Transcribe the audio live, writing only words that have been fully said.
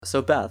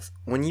So Beth,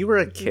 when you were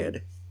a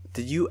kid,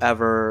 did you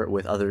ever,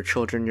 with other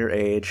children your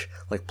age,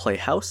 like play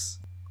house?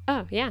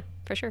 Oh, yeah,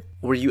 for sure.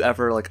 Were you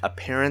ever like a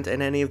parent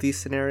in any of these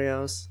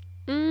scenarios?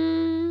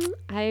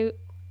 I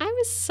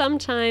was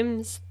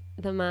sometimes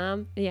the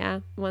mom.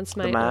 Yeah, once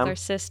The my older mom?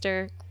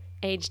 sister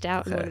aged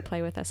out and Okay. wouldn't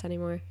play with us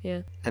anymore.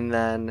 Yeah. And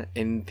then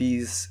in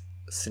these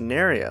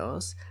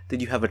scenarios,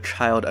 did you have a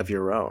child of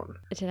your own?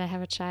 Did I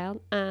have a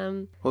child?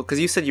 Well, because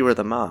you said you were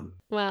the mom.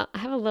 Well, I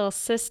have a little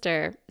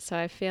sister, so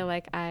I feel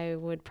like I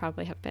would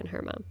probably have been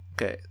her mom.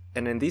 Okay.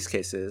 And in these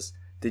cases,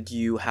 did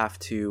you have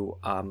to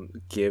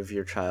give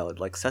your child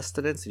like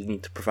sustenance? Did you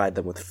need to provide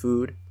them with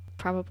food?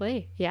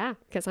 Probably, yeah,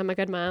 because I'm a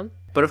good mom.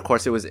 But of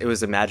course, it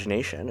was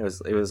imagination.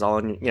 It was all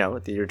in,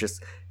 you're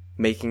just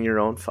making your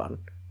own fun.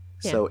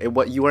 Yeah. So it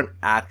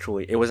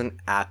wasn't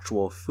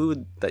actual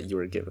food that you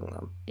were giving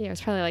them. Yeah, it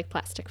was probably like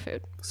plastic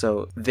food.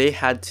 So they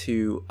had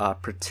to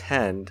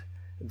pretend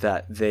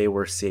that they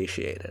were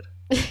satiated.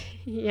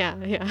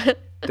 Yeah.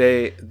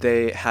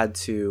 They had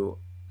to.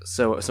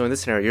 So in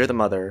this scenario, you're the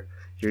mother.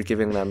 You're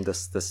giving them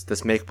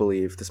this make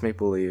believe these make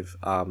believe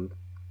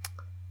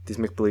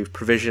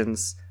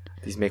provisions,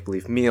 these make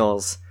believe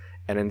meals,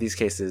 and in these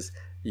cases,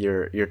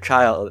 your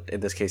child, in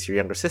this case your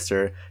younger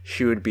sister,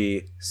 she would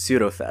be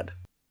pseudo fed.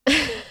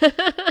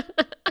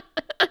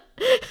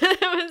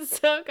 That was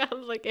so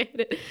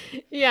complicated.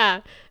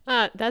 Yeah,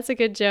 that's a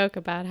good joke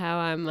about how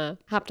I'm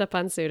hopped up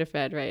on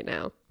Sudafed right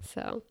now.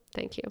 So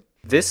thank you.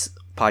 This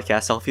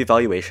podcast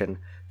self-evaluation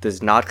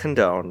does not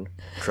condone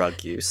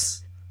drug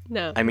use.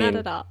 No, I mean,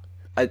 not at all.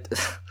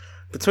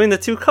 Between the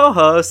two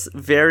co-hosts,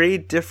 very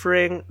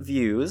differing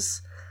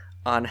views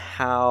on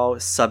how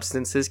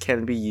substances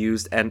can be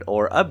used and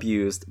or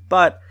abused,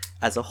 but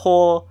as a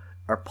whole,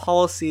 our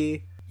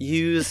policy,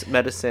 use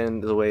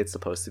medicine the way it's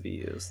supposed to be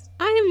used.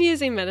 I am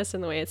using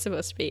medicine the way it's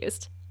supposed to be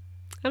used.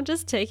 I'm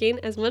just taking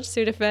as much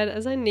Sudafed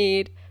as I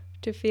need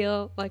to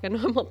feel like a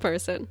normal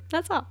person.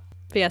 That's all.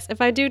 But yes,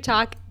 if I do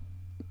talk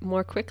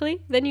more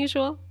quickly than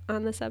usual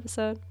on this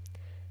episode,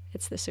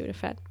 it's the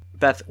Sudafed.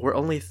 Beth, we're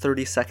only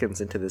 30 seconds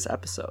into this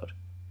episode.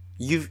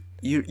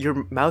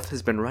 Your mouth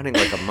has been running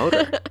like a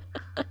motor.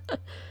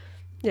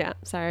 Yeah,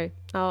 sorry.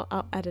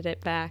 I'll edit it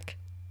back.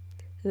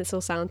 This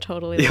will sound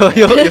totally You'll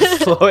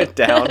slow it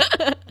down.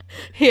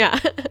 Yeah.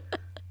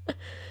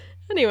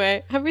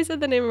 Anyway, have we said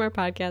the name of our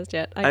podcast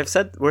yet? I've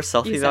said we're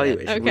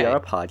self-evaluation. Okay. We are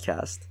a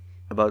podcast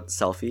about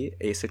Selfie,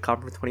 a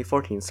sitcom from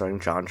 2014 starring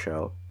John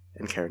Cho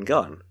and Karen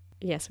Gillan.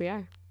 Yes, we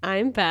are.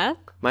 I'm Beth.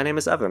 My name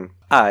is Evan.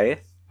 I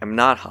am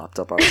not hopped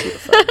up on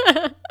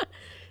Sudafed.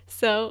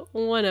 So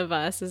one of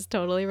us is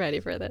totally ready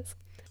for this.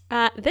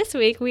 This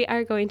week we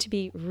are going to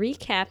be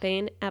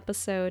recapping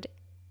episode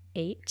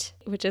 8,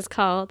 which is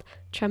called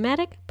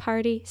Traumatic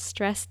Party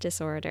Stress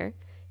Disorder.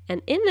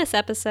 And in this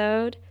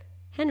episode,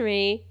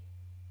 Henry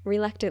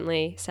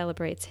reluctantly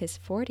celebrates his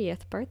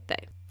 40th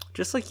birthday.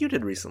 Just like you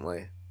did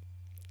recently.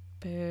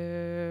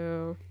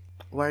 Boo.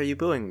 Why are you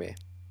booing me?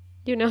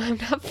 You know I'm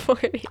not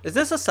 40. Is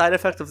this a side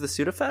effect of the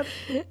Sudafed?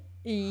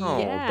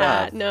 Yeah,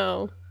 Beth.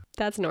 no,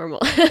 that's normal.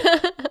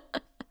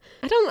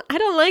 I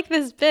don't like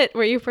this bit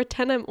where you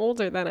pretend I'm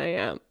older than I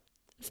am.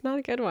 It's not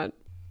a good one.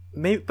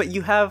 Maybe, but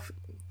you have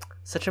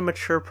such a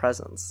mature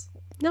presence.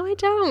 No, I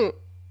don't.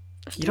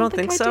 You don't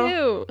think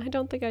so? I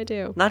don't think I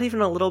do. Not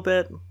even a little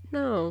bit?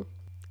 No.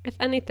 If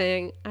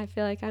anything, I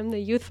feel like I'm the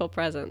youthful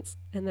presence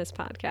in this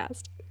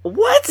podcast.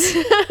 What?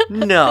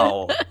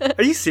 No.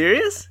 Are you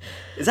serious?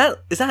 Is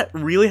that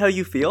really how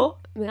you feel?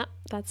 Yeah,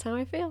 that's how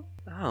I feel.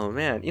 Oh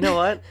man, you know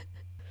what?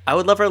 I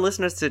would love our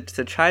listeners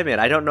to chime in.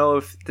 I don't know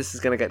if this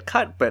is going to get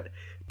cut, but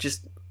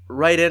just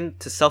write in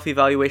to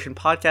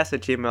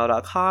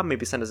selfevaluationpodcast@gmail.com.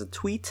 Maybe send us a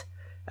tweet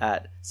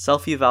at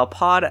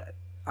selfevalpod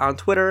on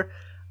Twitter.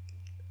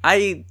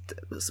 I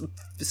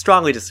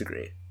strongly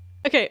disagree.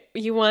 Okay,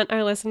 you want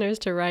our listeners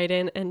to write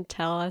in and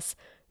tell us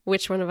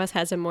which one of us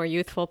has a more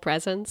youthful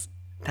presence?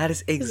 That is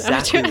that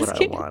exactly you're what I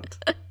asking? want.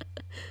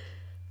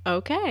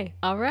 Okay,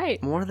 all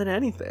right. More than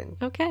anything.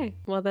 Okay,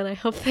 well then I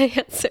hope they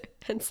answer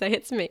and say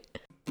it's me.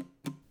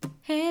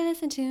 Hey,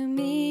 listen to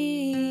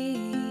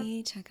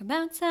me talk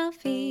about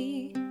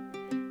selfie.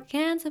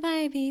 Canceled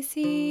by ABC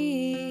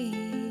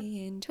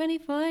in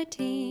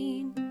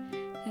 2014.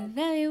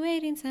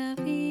 Evaluating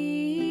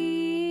selfie.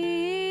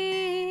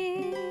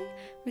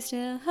 We're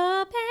still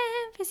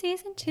hoping for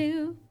season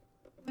 2.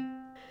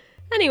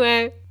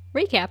 Anyway,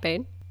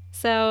 recapping.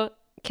 So,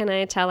 can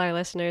I tell our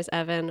listeners,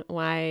 Evan,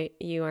 why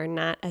you are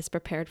not as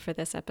prepared for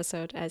this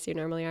episode as you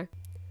normally are?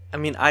 I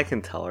mean, I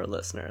can tell our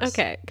listeners.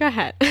 Okay, go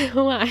ahead.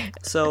 Why?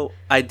 So,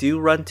 I do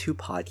run 2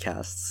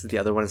 podcasts. The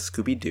other one is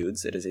Scooby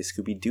Dudes. It is a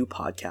Scooby-Doo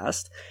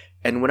podcast.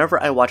 And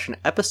whenever I watch an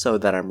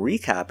episode that I'm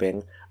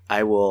recapping,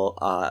 I will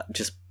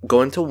just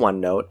go into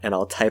OneNote and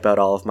I'll type out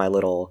all of my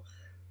little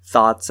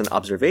thoughts and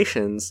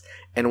observations.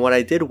 And what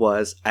I did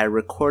was I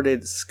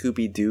recorded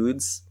Scooby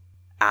Dudes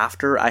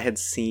after I had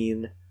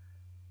seen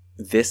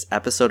this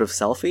episode of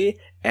Selfie,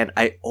 and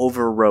I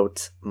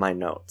overwrote my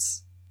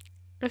notes.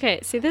 Okay,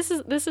 see, this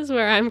is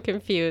where I'm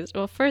confused.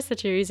 Well, first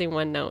that you're using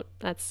OneNote,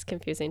 that's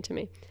confusing to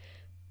me.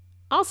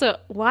 Also,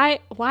 why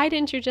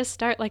didn't you just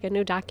start like a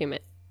new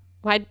document?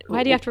 Why do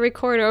you have to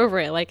record over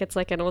it like it's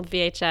like an old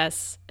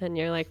VHS and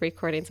you're like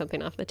recording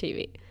something off the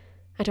TV?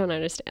 I don't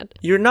understand.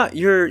 You're not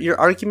your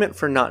argument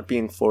for not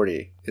being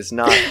 40 is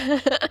not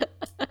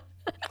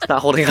it's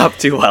not holding up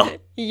too well.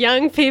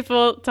 Young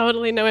people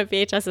totally know what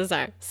VHSs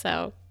are.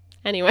 So,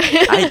 anyway.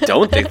 I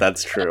don't think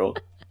that's true.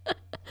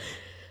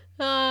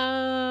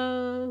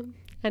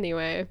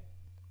 Anyway,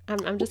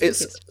 I'm just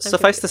confused.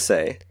 Suffice to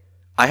say,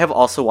 I have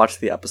also watched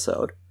the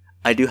episode.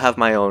 I do have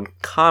my own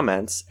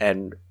comments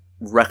and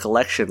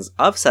recollections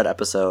of said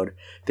episode.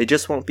 They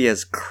just won't be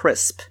as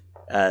crisp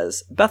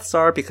as Beth's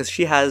are because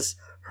she has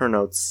her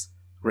notes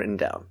written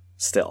down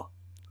still.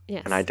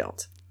 Yes. And I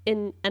don't.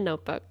 In a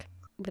notebook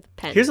with a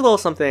pen. Here's a little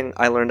something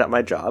I learned at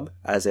my job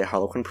as a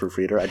Harlequin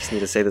proofreader. I just need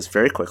to say this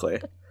very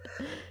quickly.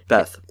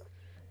 Beth,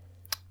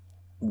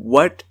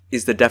 what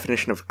is the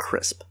definition of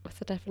crisp? What's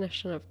the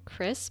definition of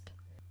crisp?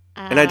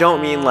 And I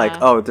don't mean like,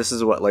 oh, this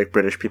is what like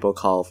British people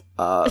call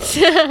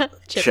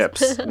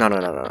chips.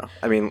 No.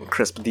 I mean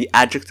crisp. The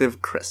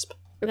adjective crisp.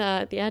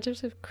 The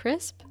adjective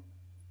crisp?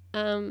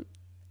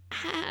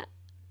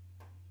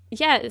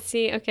 Yeah,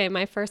 see, okay,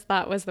 my first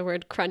thought was the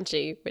word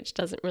crunchy, which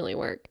doesn't really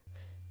work.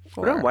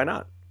 No, why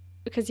not?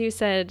 Because you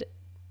said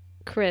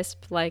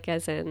crisp, like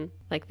as in,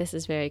 like this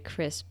is very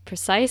crisp.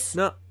 Precise?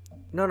 No,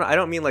 I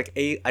don't mean like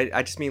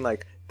I just mean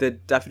like the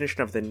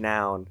definition of the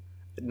noun.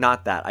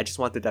 Not that. I just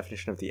want the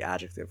definition of the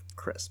adjective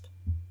crisp.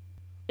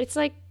 It's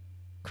like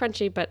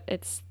crunchy, but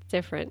it's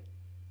different.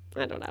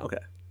 I don't know. Okay.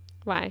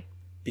 Why?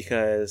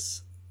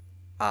 Because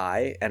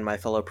I and my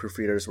fellow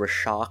proofreaders were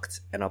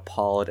shocked and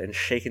appalled and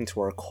shaken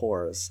to our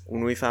cores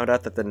when we found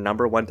out that the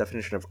number one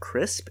definition of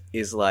crisp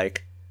is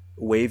like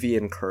wavy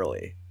and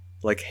curly,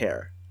 like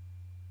hair.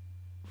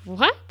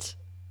 What?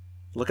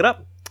 Look it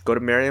up. Go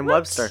to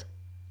Merriam-Webster.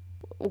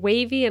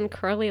 Wavy and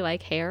curly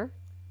like hair?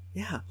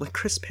 Yeah, like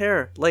crisp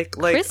hair, like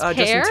Crisp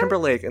Justin hair?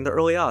 Timberlake in the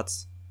early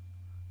aughts.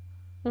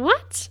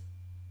 What?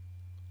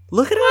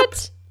 Look it up.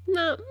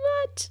 No,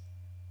 what?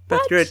 Beth,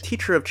 What? you're a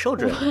teacher of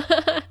children.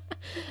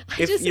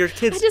 If your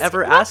kids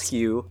ever what? ask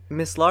you,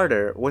 Miss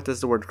Larder, what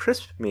does the word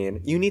crisp mean,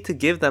 you need to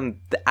give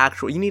them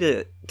you need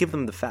to give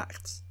them the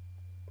facts.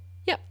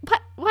 Yeah,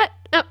 what?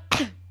 Oh.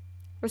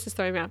 This is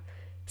throwing me off.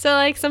 So,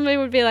 like, somebody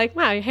would be like,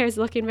 wow, your hair's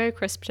looking very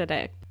crisp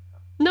today.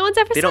 No one's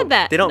ever said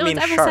that. They don't no mean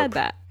one's ever sharp. said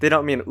that. They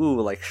don't mean,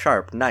 ooh, like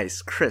sharp,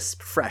 nice,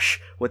 crisp,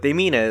 fresh. What they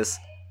mean is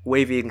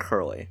wavy and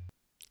curly.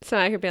 So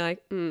I could be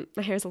like,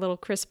 my hair's a little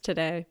crisp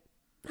today.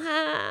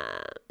 I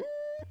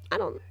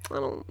don't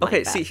like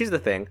Okay, that. see, here's the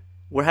thing.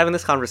 We're having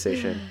this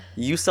conversation.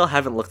 You still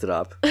haven't looked it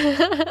up. Do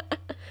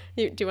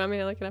you want me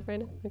to look it up right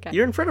now? Okay.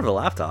 You're in front of a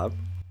laptop.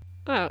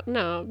 Oh,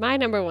 no. My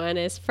number one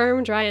is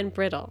firm, dry, and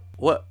brittle.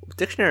 What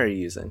dictionary are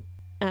you using?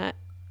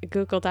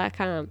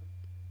 Google.com.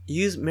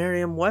 Use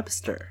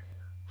Merriam-Webster.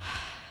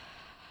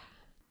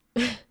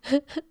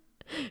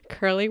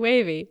 Curly,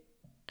 wavy.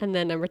 And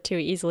then number two,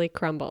 easily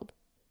crumbled.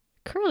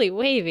 Curly,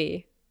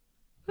 wavy?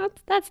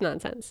 That's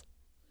nonsense.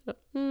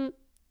 I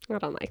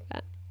don't like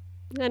that.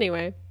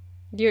 Anyway,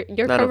 you're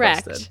None of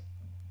us correct. did.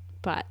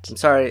 But I'm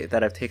sorry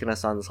that I've taken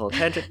us on this whole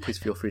tangent. Please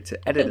feel free to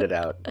edit it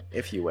out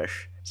if you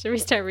wish. should we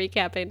start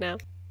recapping now?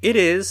 It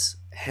is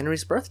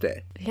Henry's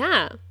birthday.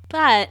 Yeah,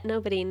 but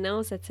nobody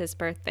knows it's his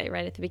birthday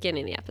right at the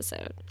beginning of the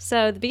episode.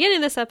 So at the beginning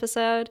of this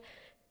episode,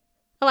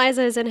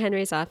 Eliza is in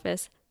Henry's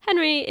office.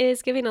 Henry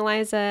is giving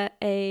Eliza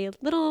a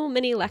little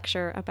mini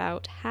lecture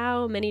about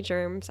how many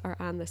germs are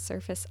on the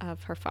surface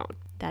of her phone.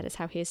 That is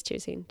how he is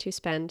choosing to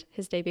spend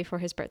his day before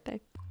his birthday.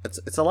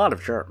 It's a lot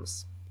of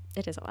germs.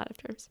 It is a lot of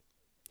germs.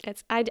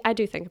 I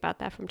do think about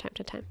that from time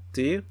to time.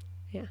 Do you?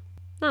 Yeah.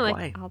 Not like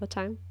Why? all the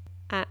time.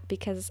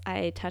 Because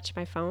I touch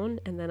my phone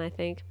and then I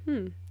think,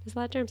 there's a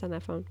lot of germs on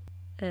that phone.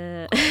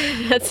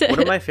 That's it. One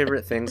of my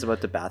favorite things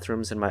about the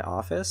bathrooms in my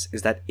office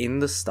is that in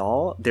the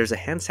stall, there's a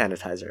hand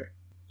sanitizer.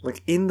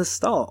 Like, in the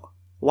stall.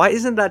 Why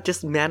isn't that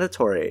just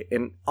mandatory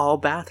in all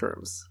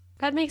bathrooms?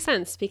 That makes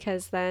sense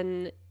because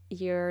then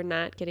you're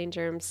not getting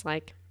germs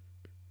like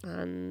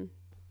on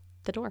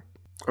the door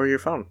Or your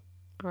phone.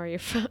 or your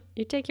phone.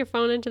 You take your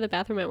phone into the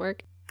bathroom at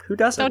work. Who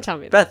doesn't? Don't tell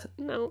me Beth, that.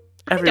 No,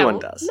 everyone I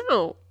don't. does.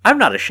 No, I'm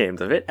not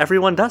ashamed of it.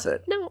 Everyone does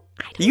it. no,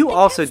 I don't. You think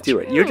also that's do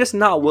it. true. You're just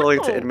not willing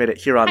to No. admit it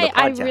here on the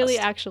I podcast. really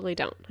actually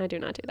don't. I do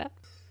not do that.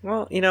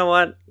 Well, you know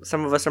what?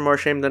 Some of us are more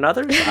ashamed than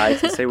others. I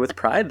can say with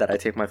pride that I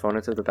take my phone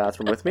into the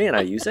bathroom with me and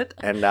I use it.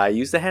 And I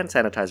use the hand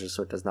sanitizer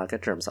so it does not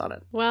get germs on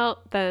it.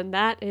 Well, then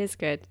that is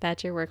good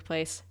that your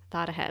workplace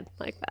thought ahead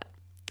like that.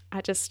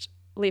 I just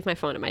leave my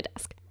phone at my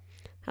desk.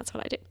 That's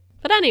what I do.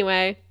 But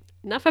anyway,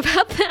 enough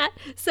about that.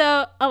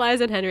 So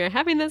Eliza and Henry are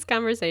having this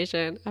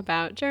conversation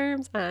about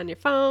germs on your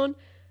phone.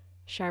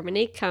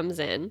 Charmonique comes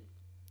in.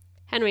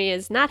 Henry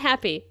is not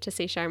happy to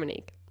see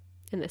Charmonique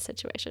in this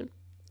situation.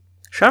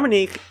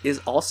 Charmonique is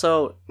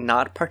also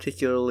not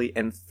particularly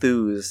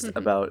enthused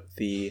about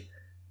the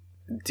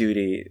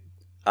duty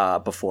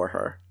before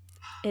her.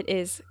 It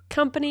is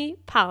company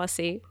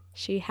policy.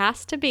 She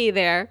has to be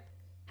there.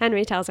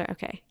 Henry tells her,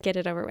 okay, get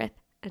it over with.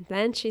 And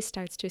then she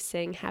starts to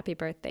sing happy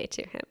birthday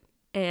to him.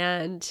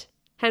 And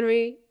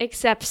Henry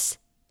accepts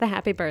the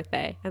happy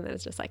birthday, and then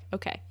it's just like,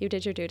 okay, you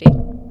did your duty.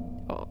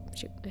 Oh,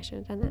 shoot, I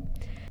shouldn't have done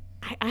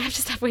that. I have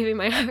to stop waving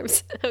my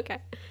arms. Okay.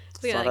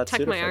 So I gotta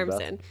tuck my arms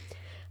in.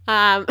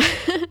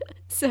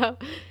 So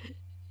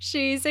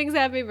she sings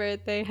happy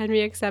birthday.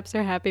 Henry accepts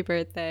her happy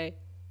birthday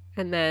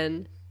and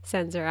then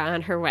sends her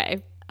on her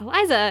way.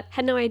 Eliza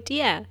had no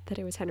idea that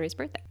it was Henry's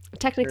birthday.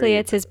 Technically,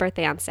 it's his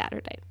birthday on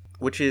Saturday.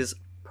 Which is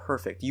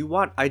perfect.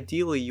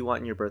 Ideally, you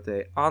want your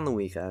birthday on the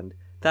weekend.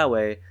 That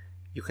way,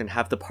 you can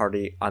have the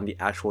party on the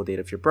actual date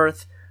of your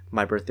birth.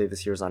 My birthday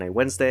this year is on a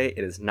Wednesday.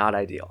 It is not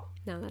ideal.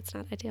 No, that's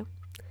not ideal.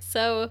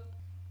 So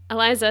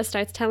Eliza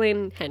starts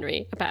telling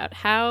Henry about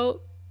how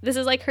this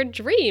is like her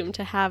dream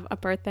to have a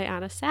birthday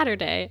on a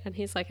Saturday. And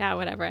he's like,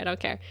 whatever, I don't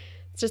care.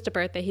 It's just a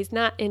birthday. He's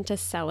not into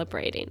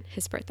celebrating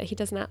his birthday. He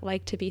does not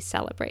like to be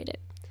celebrated.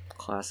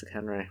 Classic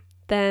Henry.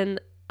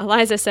 Then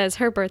Eliza says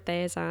her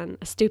birthday is on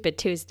a stupid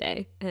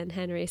Tuesday. And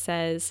Henry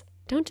says,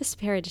 don't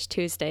disparage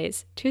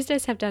Tuesdays.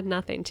 Tuesdays have done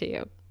nothing to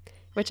you.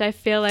 Which I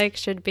feel like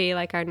should be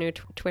like our new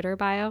Twitter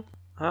bio.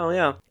 Oh,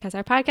 yeah. Because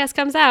our podcast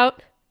comes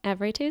out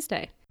every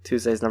Tuesday.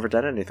 Tuesday's never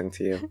done anything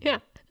to you. Yeah.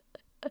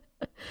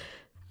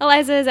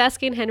 Eliza is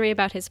asking Henry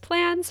about his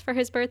plans for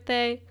his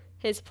birthday.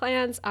 His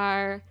plans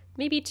are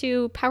maybe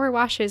to power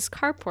wash his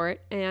carport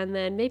and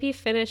then maybe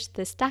finish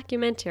this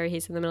documentary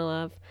he's in the middle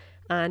of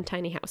on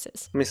tiny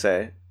houses. Let me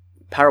say,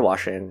 power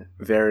washing,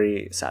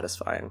 very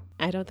satisfying.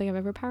 I don't think I've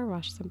ever power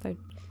washed something.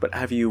 But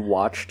have you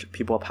watched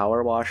people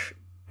power wash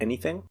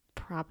anything?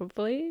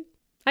 Probably.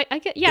 I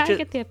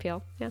get the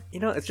appeal. Yeah.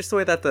 It's just the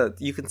way that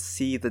you can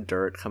see the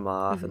dirt come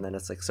off and then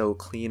it's like so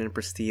clean and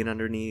pristine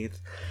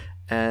underneath.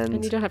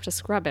 And you don't have to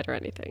scrub it or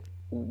anything.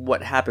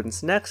 What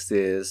happens next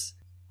is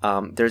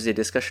there's a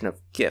discussion of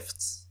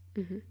gifts.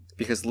 Mm-hmm.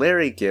 Because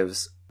Larry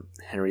gives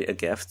Henry a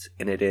gift,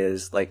 and it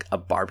is like a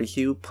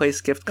barbecue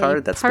place gift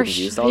card that's been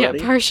used already.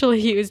 Yeah,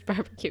 partially used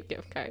barbecue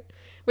gift card.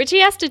 Which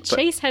he has to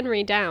chase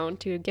Henry down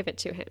to give it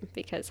to him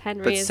because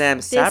Henry is Sam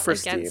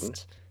Saperstein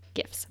against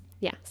gifts.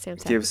 Yeah, Sam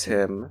Saperstein gives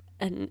him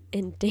an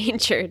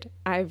endangered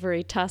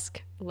ivory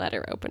tusk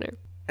letter opener.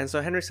 And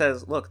so Henry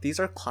says, look, these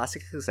are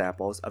classic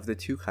examples of the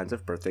two kinds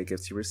of birthday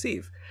gifts you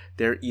receive.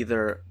 They're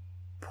either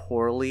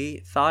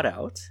poorly thought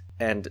out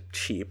and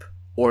cheap,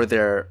 or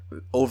they're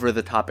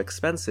over-the-top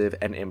expensive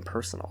and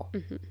impersonal.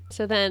 Mm-hmm.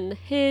 So then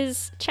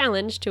his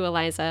challenge to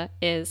Eliza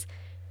is,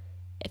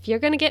 if you're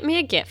going to get me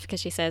a gift, because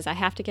she says, I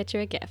have to get you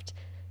a gift.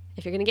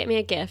 If you're going to get me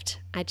a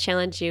gift, I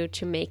challenge you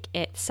to make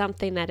it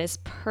something that is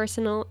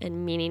personal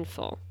and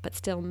meaningful, but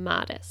still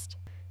modest.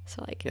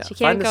 So, she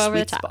can't go over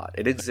the top. Spot.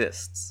 It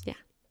exists. Yeah.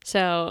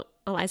 So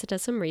Eliza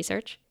does some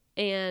research,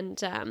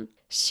 and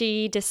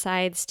she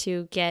decides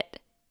to get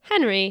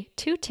Henry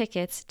 2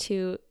 tickets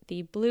to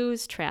the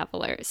Blues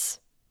Travelers,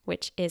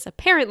 which is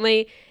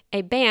apparently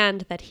a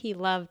band that he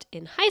loved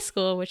in high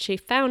school, which she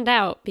found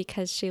out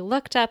because she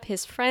looked up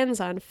his friends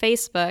on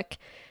Facebook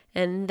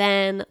and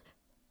then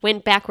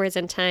went backwards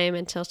in time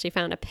until she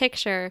found a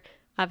picture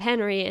of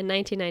Henry in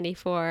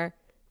 1994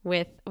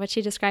 with what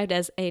she described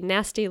as a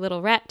nasty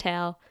little rat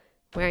tail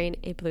wearing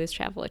a Blues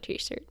Traveler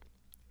t-shirt.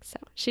 So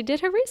she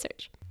did her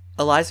research.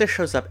 Eliza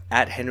shows up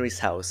at Henry's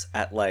house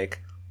at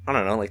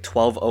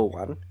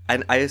 12:01.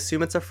 And I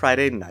assume it's a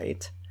Friday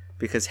night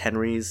because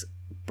Henry's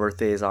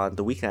birthday is on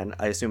the weekend.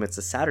 I assume it's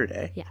a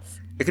Saturday. Yes.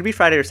 It could be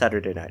Friday or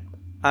Saturday night.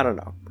 I don't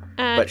know.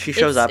 But she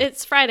shows up.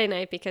 It's Friday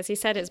night because he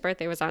said his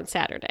birthday was on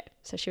Saturday.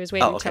 So she was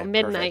waiting until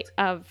midnight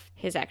of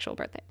his actual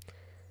birthday.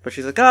 But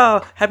she's like,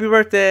 oh, happy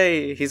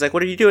birthday. He's like,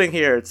 what are you doing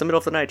here? It's the middle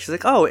of the night. She's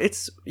like, oh,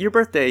 it's your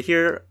birthday.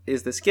 Here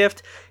is this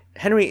gift.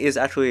 Henry is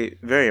actually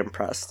very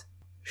impressed.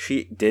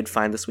 She did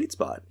find the sweet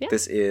spot. Yeah.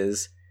 This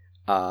is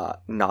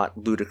not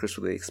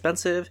ludicrously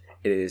expensive.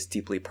 It is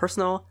deeply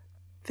personal.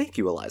 Thank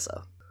you,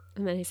 Eliza.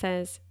 And then he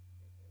says,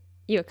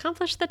 you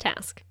accomplished the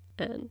task.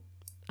 And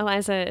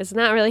Eliza is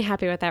not really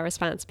happy with that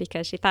response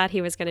because she thought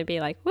he was going to be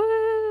like,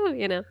 woo,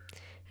 And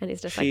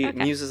he's just she like,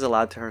 okay. muses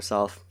aloud to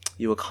herself,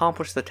 you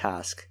accomplished the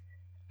task.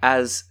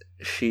 As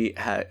she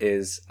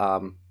is,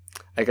 I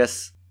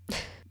guess,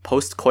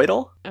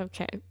 post-coital?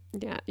 Okay.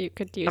 Yeah, you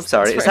could use. I'm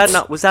sorry. Was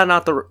that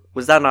not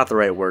the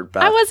right word,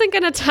 Beth? I wasn't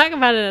going to talk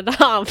about it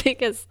at all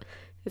because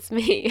it's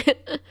me.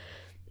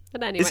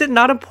 But anyway, is it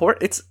not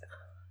important? It's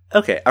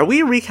okay. Are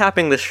we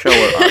recapping this show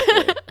or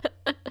aren't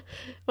we?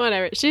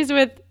 Whatever. She's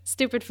with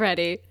stupid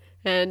Freddie,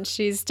 and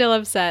she's still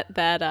upset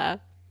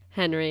that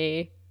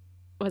Henry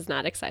was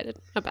not excited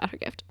about her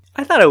gift.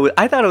 I thought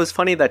it was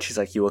funny that she's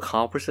like, you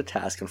accomplished the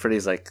task, and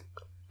Freddie's like,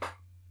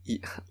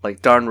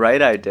 darn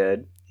right I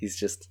did. He's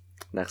just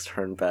next to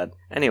her in bed.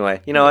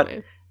 Anyway, you know what?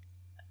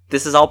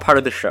 This is all part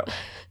of the show.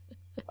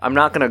 I'm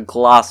not going to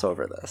gloss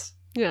over this.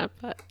 Yeah,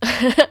 but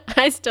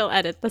I still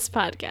edit this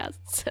podcast,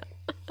 so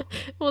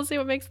we'll see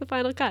what makes the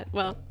final cut.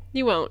 Well,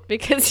 you won't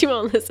because you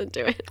won't listen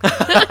to it.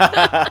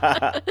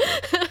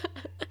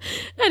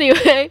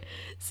 Anyway,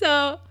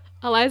 so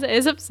Eliza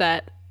is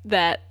upset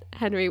that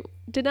Henry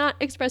did not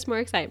express more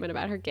excitement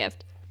about her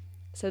gift.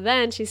 So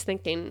then she's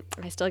thinking,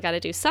 I still got to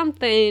do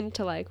something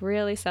to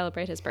really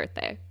celebrate his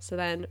birthday. So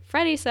then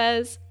Freddie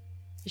says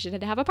you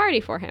should have a party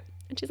for him.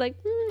 And she's like,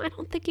 I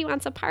don't think he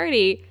wants a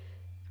party.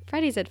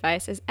 Freddie's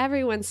advice is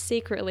everyone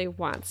secretly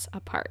wants a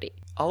party.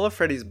 All of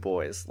Freddie's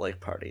boys like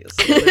parties.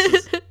 And this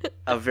is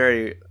a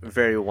very,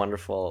 very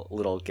wonderful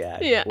little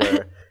gag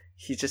where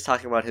he's just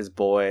talking about his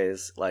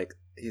boys, like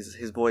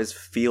his boys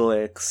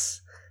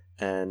Felix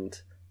and...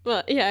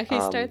 Well, yeah,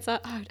 he starts out...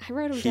 Oh, I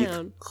wrote them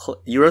down.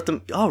 You wrote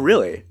them? Oh,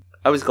 really?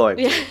 I was going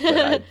to, but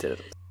I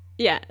didn't.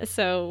 Yeah,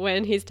 so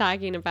when he's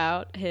talking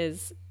about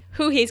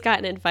who he's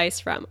gotten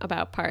advice from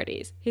about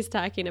parties, he's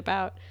talking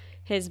about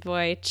his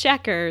boy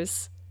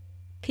Checkers,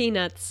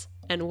 Peanuts,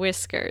 and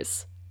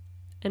Whiskers.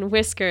 And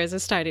Whiskers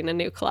is starting a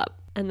new club.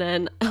 And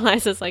then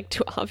Eliza's like,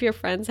 do all of your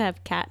friends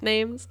have cat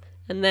names?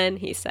 And then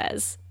he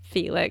says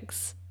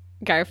Felix,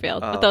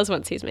 Garfield. But those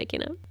ones he's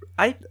making up.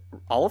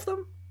 All of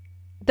them?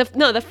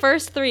 The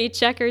first three,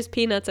 Checkers,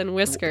 Peanuts, and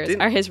Whiskers,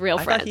 are his real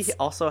friends. I thought he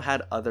also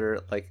had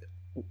other, like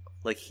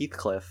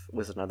Heathcliff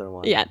was another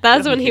one. Yeah,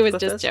 that's when he was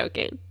just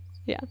joking.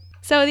 Yeah.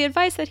 So the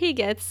advice that he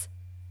gets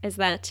is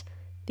that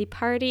the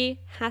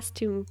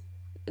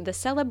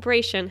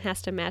celebration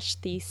has to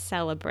match the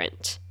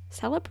celebrant.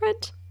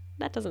 Celebrant?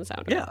 That doesn't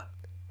sound right. Yeah.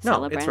 No,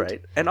 celebrant? It's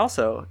right. And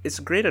also, it's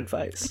great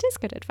advice. It is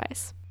good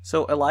advice.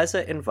 So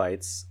Eliza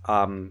invites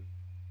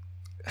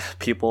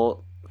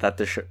people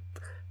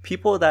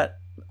that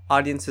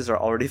audiences are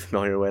already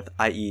familiar with,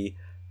 i.e.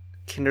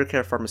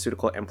 KinderCare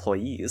pharmaceutical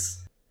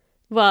employees.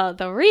 Well,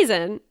 the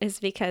reason is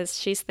because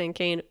she's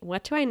thinking,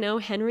 what do I know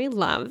Henry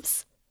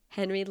loves?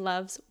 Henry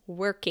loves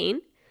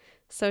working.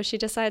 So she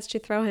decides to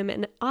throw him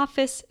an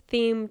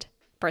office-themed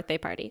birthday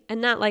party. And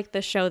not like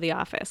the show The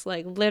Office,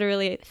 like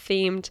literally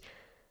themed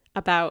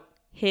about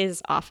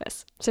his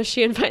office. So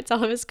she invites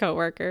all of his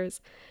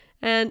coworkers.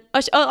 And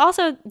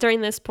also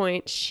during this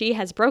point, she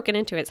has broken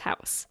into his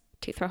house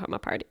to throw him a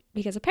party.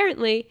 Because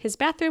apparently his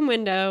bathroom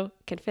window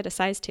can fit a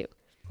size 2.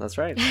 That's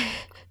right.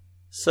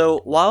 So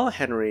while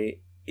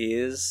Henry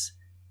is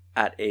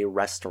at a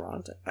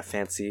restaurant,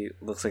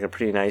 looks like a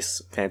pretty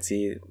nice,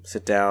 fancy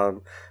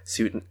sit-down,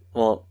 suit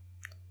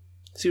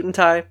and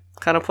tie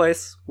kind of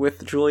place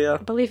with Julia.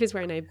 I believe he's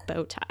wearing a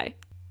bow tie.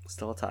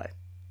 Still a tie.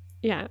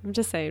 Yeah, I'm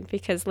just saying,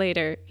 because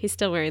later he's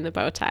still wearing the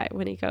bow tie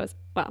when he goes.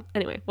 Well,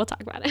 anyway, we'll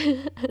talk about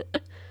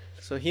it.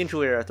 So he and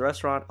Julia are at the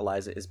restaurant.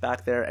 Eliza is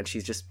back there, and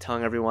she's just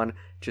telling everyone,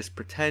 just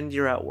pretend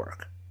you're at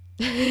work.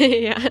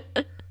 Yeah.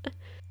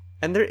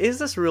 And there is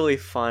this really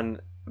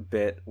fun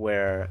bit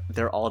where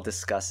they're all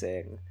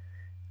discussing,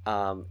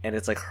 and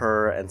it's like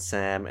her and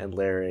Sam and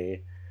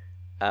Larry.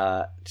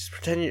 Just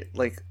pretend you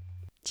like.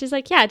 She's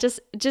like, yeah,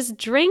 just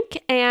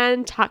drink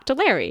and talk to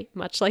Larry,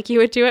 much like you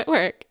would do at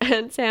work.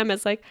 And Sam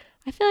is like,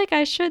 I feel like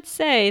I should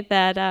say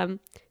that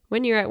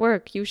when you're at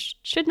work, you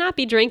should not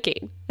be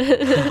drinking.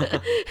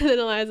 And then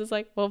Eliza's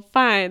like, well,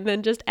 fine,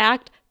 then just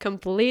act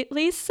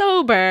completely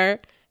sober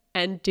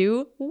and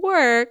do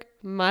work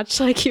much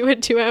like you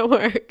would do at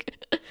work.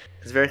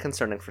 It's very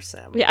concerning for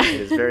Sam. Yeah.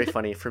 It is very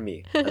funny for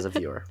me as a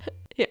viewer.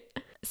 Yeah.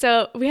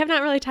 So we have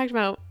not really talked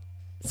about,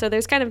 so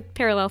there's kind of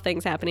parallel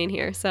things happening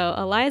here. So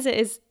Eliza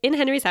is in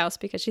Henry's house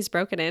because she's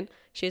broken in.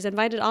 She's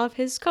invited all of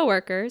his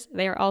coworkers.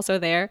 They are also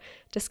there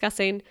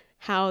discussing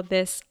how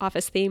this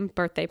office-themed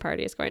birthday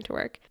party is going to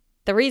work.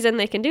 The reason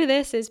they can do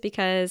this is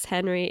because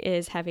Henry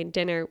is having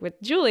dinner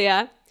with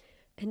Julia,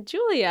 and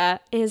Julia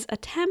is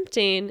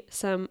attempting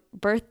some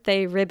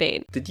birthday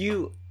ribbing. Did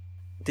you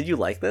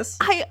like this?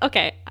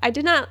 I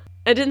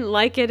didn't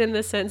like it in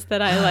the sense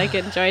that I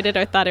enjoyed it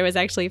or thought it was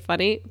actually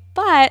funny.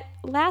 But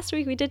last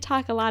week we did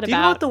talk a lot about... Do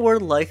you know what the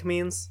word like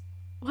means?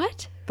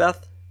 What?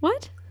 Beth?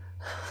 What?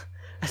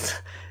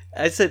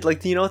 I said,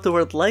 do you know what the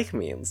word like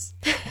means?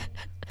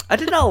 I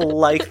did not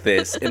like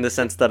this in the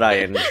sense that I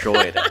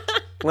enjoyed it.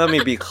 Let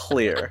me be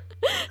clear.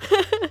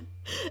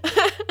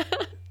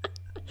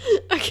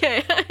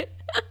 Okay.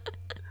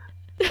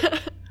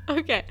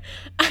 Okay.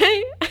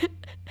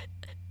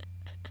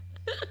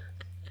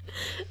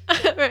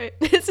 Alright,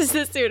 this is the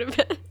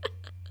Sudafed.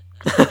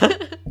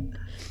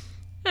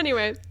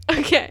 Anyway,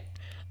 okay.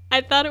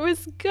 I thought it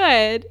was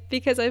good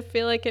because I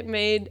feel like it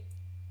made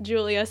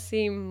Julia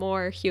seem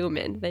more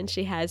human than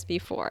she has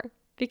before.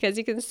 Because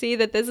you can see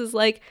that this is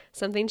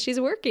something she's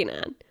working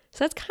on.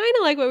 So that's kind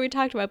of like what we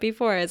talked about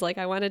before, is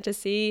I wanted to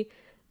see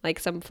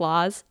some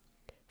flaws.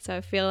 So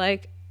I feel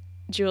like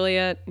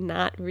Julia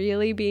not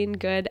really being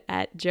good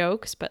at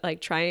jokes,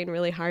 but trying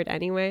really hard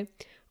anyway,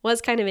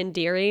 was kind of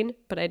endearing,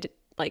 but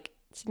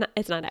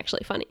it's not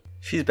actually funny.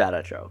 She's bad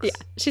at jokes.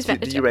 Yeah, she's bad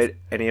at jokes. Did you write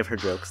any of her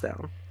jokes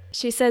down?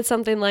 She said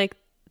something like,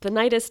 the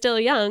night is still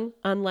young,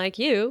 unlike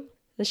you.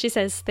 And she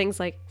says things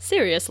like,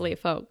 seriously,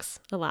 folks,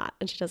 a lot.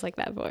 And she does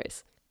that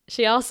voice.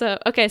 She also,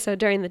 so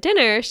during the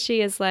dinner,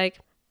 she is like,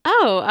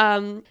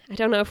 I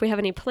don't know if we have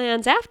any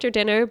plans after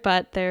dinner,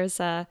 but there's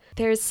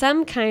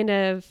some kind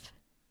of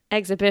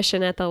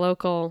exhibition at the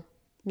local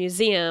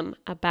museum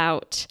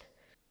about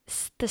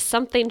the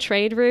something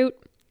trade route.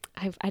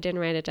 I didn't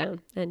write it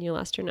down, and you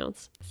lost your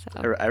notes.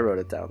 So I wrote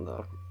it down,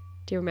 though.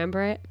 Do you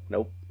remember it?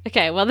 Nope.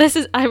 Okay, well,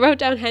 I wrote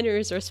down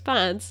Henry's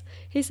response.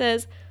 He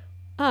says,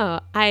 "Oh,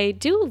 I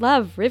do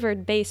love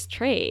river-based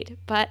trade,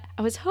 but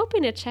I was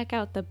hoping to check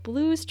out the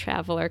Blues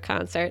Traveler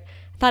concert.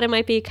 I thought it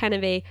might be kind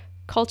of a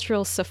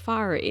cultural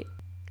safari."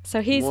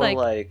 So he's More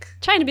like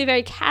trying to be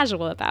very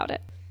casual about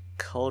it.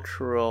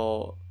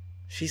 cultural.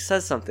 She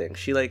says something.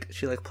 She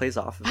plays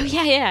off of Oh, it.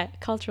 yeah,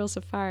 cultural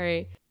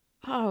safari.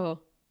 Oh.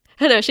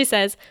 I know, she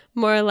says,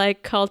 more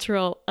like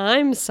cultural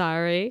I'm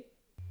sorry.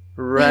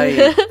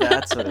 Right,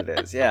 that's what it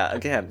is. Yeah,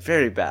 again,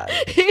 very bad.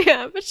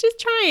 Yeah, but she's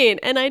trying,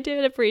 and I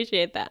did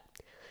appreciate that.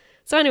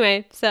 So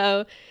anyway,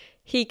 so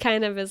he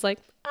kind of is like,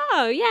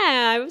 "Oh,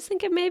 yeah, I was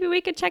thinking maybe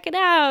we could check it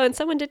out, and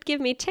someone did give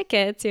me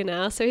tickets, you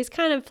know." So he's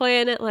kind of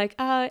playing it like,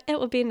 "Oh, it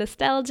will be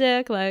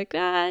nostalgic, like,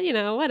 you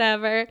know,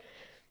 whatever."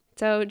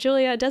 So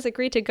Julia does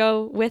agree to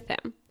go with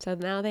him. So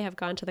now they have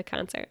gone to the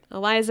concert.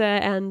 Eliza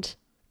and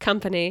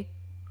company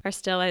are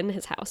still in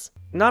his house.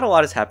 Not a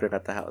lot is happening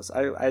at the house.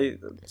 I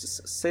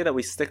just say that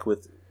we stick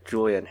with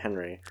Julia and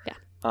Henry.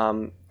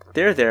 Yeah.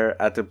 They're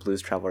there at the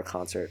Blues Traveler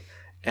concert,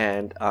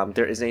 and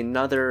there is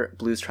another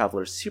Blues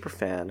Traveler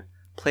superfan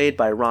played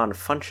by Ron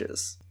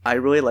Funches. I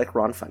really like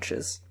Ron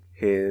Funches.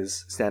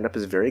 His stand-up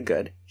is very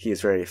good. He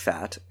is very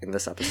fat in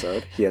this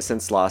episode. He has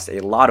since lost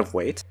a lot of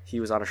weight. He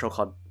was on a show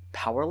called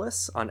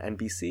Powerless on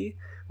NBC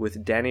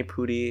with Danny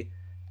Pudi,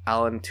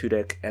 Alan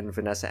Tudyk, and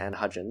Vanessa Ann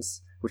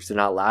Hudgens, which did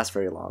not last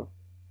very long.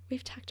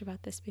 We've talked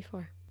about this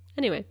before.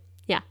 Anyway,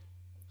 yeah.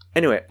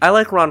 Anyway, I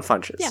like Ron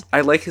Funches. Yeah.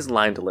 I like his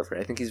line delivery.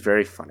 I think he's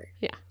very funny.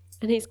 Yeah.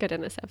 And he's good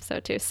in this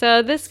episode too.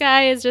 So this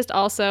guy is just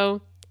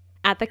also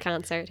at the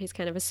concert. He's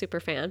kind of a super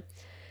fan.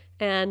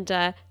 And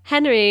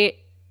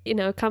Henry, you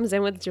know, comes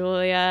in with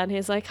Julia and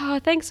he's like, "Oh,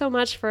 thanks so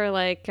much for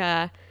like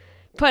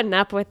putting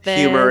up with this."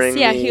 Humoring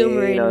me,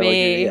 humoring you know,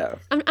 me. yeah.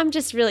 I'm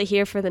just really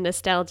here for the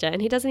nostalgia.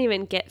 And he doesn't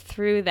even get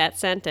through that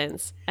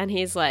sentence. And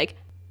he's like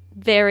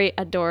very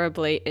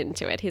adorably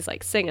into it. He's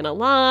like singing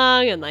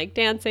along and like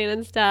dancing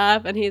and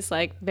stuff. And he's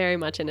like very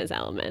much in his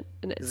element.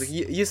 And it's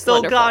He's like, you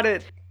still wonderful. got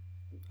it.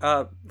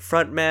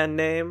 Frontman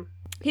name.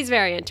 He's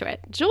very into it.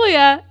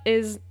 Julia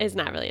is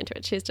not really into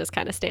it. She's just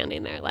kind of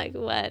standing there like,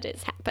 what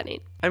is happening?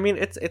 I mean,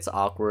 it's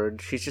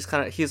awkward. She's just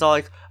kind of. He's all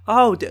like,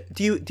 "Oh, do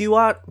you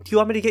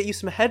want me to get you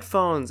some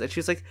headphones?" And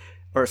she's like,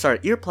 or sorry,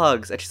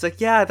 earplugs. And she's like,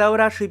 "Yeah, that would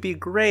actually be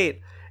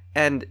great."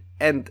 And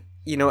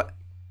you know,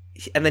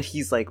 and then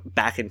he's like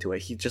back into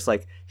it. He just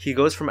like he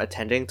goes from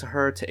attending to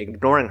her to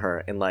ignoring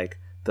her in like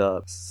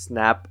the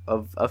snap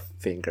of a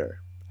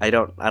finger. I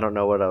don't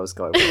know what I was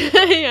going with.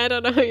 Yeah, I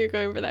don't know how you're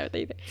going for that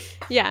either.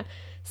 Yeah.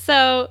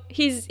 So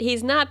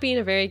he's not being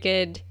a very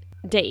good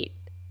date.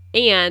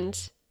 And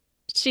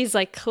she's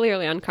like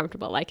clearly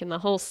uncomfortable, like in the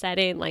whole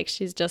setting, like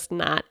she's just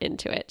not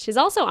into it. She's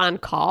also on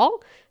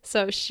call.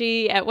 So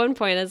she at one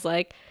point is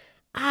like,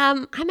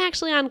 I'm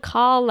actually on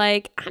call,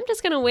 like I'm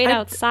just gonna wait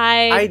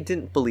outside. I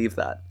didn't believe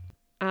that.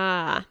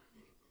 I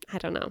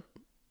don't know.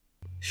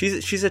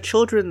 She's a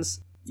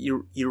children's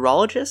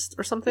urologist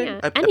or something.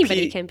 Yeah,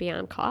 anybody can be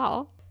on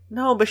call.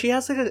 No, but she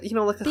has like a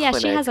clinic. Yeah,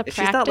 she has a She's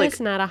practice,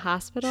 not, not a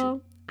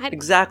hospital.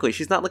 Exactly.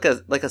 She's not like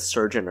a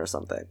surgeon or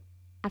something.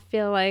 I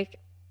feel like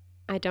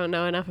I don't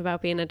know enough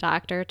about being a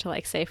doctor to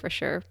like say for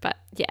sure, but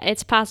yeah,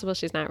 it's possible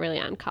she's not really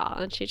on call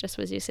and she just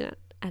was using it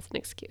as an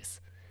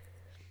excuse.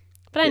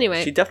 But anyway,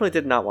 yeah, she definitely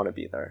did not want to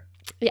be there.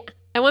 Yeah.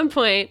 At one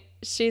point,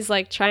 she's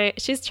trying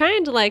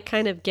to like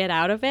kind of get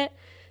out of it,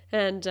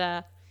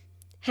 and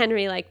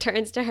Henry like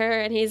turns to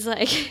her and he's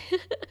like,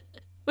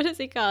 what does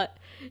he call it?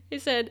 He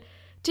said,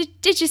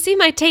 "Did you see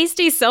my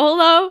tasty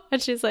solo?"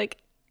 And she's like,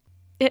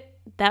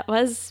 "That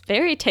was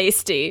very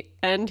tasty."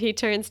 And he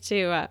turns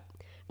to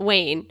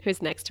Wayne,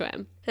 who's next to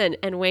him,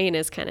 and Wayne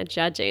is kind of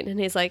judging, and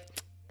he's like,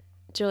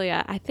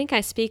 "Julia, I think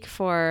I speak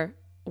for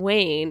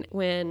Wayne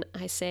when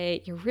I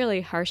say you're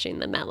really harshing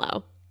the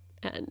mellow."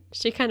 And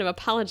she kind of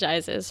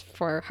apologizes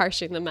for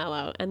harshing the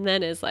mellow, and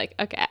then is like,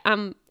 "Okay,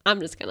 I'm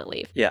just gonna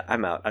leave." Yeah,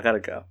 I'm out. I gotta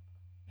go.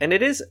 And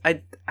it is.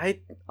 I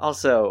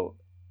also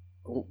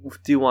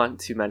do want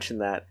to mention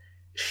that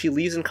she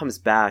leaves and comes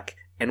back,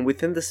 and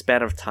within the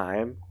span of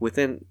time,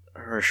 within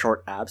her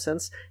short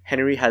absence,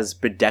 Henry has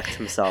bedecked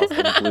himself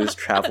in Blues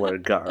Traveler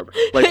garb,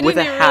 like with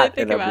a hat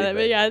and everything.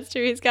 But yeah, it's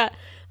true. He's got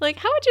like,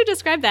 how would you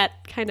describe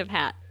that kind of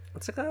hat?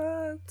 It's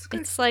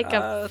like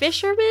a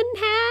fisherman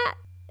hat.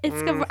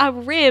 It's a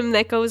rim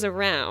that goes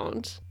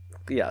around.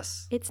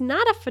 Yes. It's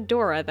not a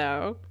fedora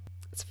though.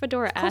 It's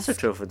fedora-esque. Closer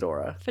to a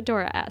fedora.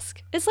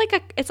 Fedora-esque. It's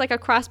like a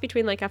cross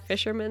between like a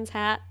fisherman's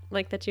hat,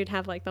 like that you'd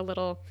have like the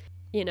little,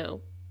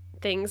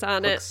 things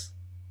on Hooks.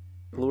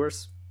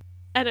 Lures.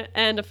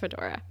 And a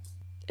fedora.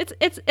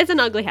 It's an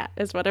ugly hat,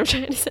 is what I'm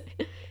trying to say.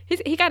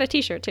 He got a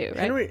T-shirt too,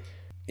 right?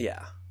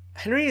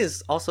 Henry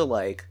is also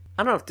like,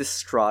 I don't know if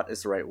distraught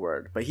is the right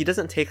word, but he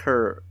doesn't take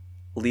her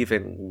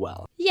leaving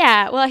well.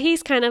 Yeah, well,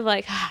 he's kind of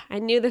like, I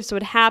knew this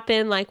would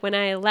happen. Like when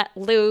I let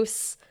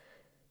loose,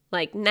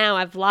 like now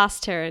I've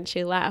lost her and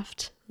she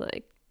left.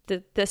 Like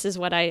this is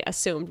what I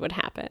assumed would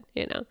happen,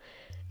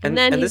 And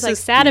then he's like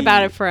sad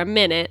about it for a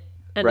minute,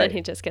 and then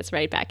he just gets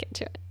right back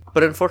into it.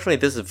 But unfortunately,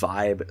 this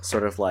vibe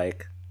sort of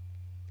like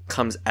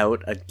comes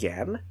out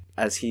again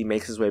as he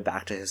makes his way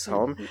back to his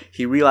home,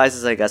 he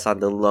realizes, I guess, on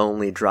the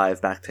lonely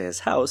drive back to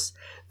his house,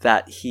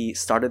 that he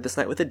started this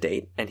night with a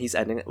date, and he's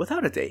ending it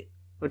without a date,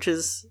 which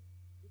is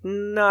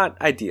not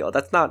ideal.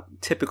 That's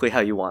not typically how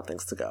you want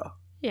things to go.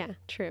 Yeah,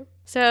 true.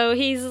 So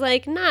he's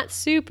like not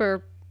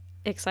super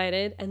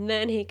excited, and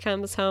then he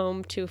comes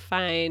home to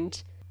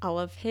find all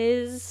of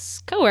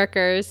his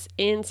coworkers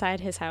inside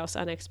his house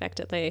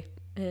unexpectedly,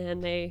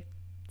 and they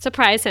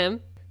surprise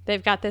him.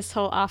 They've got this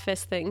whole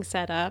office thing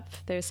set up.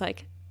 There's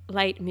like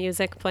light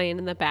music playing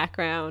in the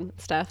background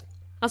stuff.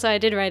 Also, I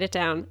did write it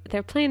down.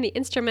 They're playing the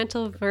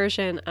instrumental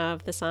version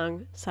of the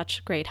song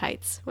Such Great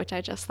Heights, which I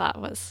just thought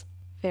was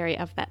very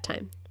of that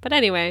time. But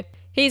anyway,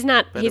 he's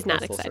not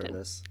excited.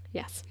 Service.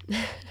 Yes.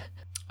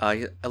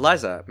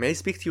 Eliza, may I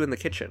speak to you in the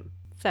kitchen?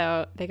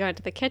 So they go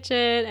into the kitchen,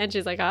 and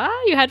she's like,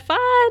 "Oh, you had fun?"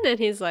 And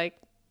he's like,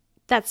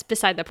 "That's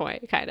beside the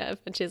point, kind of."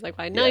 And she's like,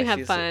 "Well, I know you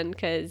have fun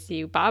because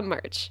you bought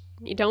merch.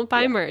 You don't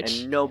buy merch."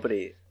 And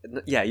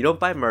you don't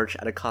buy merch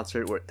at a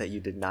concert that you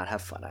did not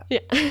have fun at.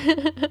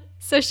 Yeah.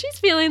 So she's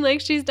feeling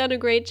like she's done a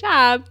great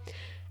job.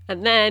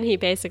 And then he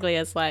basically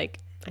is like,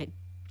 "I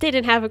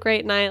didn't have a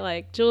great night.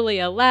 Like,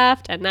 Julia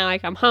left, and now I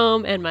come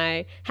home, and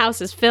my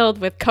house is filled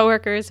with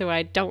coworkers who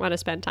I don't want to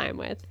spend time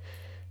with."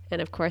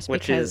 And of course,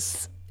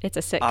 because it's a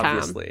sitcom,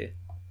 obviously,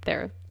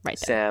 they're right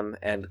there. Sam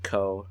and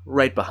Co.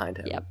 right behind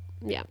him.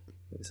 Yep.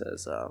 He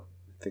says, I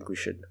think we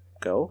should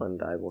go,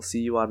 and I will see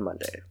you on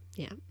Monday.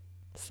 Yeah.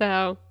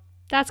 So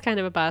that's kind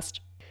of a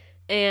bust.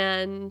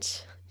 And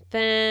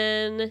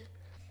then,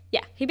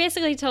 he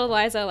basically told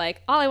Liza,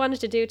 like, all I wanted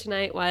to do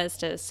tonight was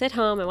to sit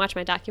home and watch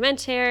my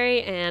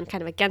documentary, and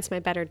kind of against my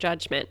better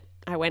judgment,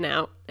 I went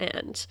out,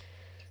 and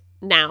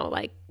now,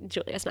 like,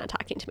 Julia's not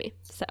talking to me.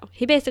 So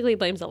he basically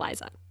blames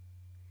Eliza.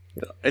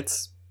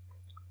 It's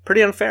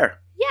pretty unfair.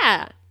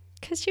 Yeah,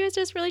 because she was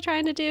just really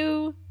trying to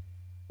do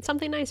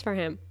something nice for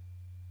him.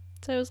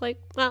 So it was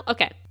like, well,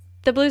 okay.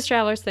 The Blues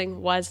Travelers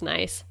thing was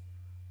nice.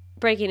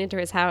 Breaking into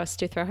his house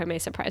to throw him a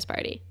surprise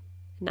party.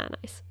 Not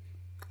nice.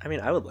 I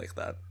mean, I would like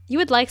that. You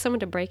would like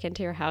someone to break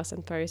into your house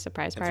and throw you a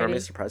surprise party? Throw me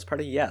a surprise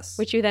party? Yes.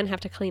 Which you then have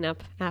to clean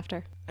up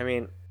after. I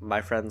mean, my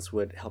friends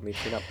would help me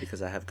clean up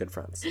because I have good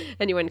friends.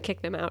 And you wouldn't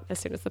kick them out as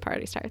soon as the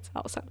party starts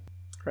also.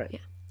 Right.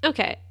 Yeah.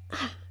 Okay.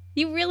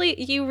 You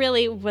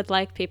really would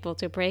like people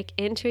to break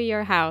into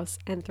your house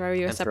and throw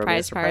you a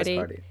surprise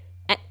party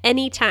at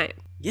any time.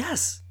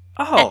 Yes.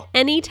 Oh. At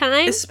any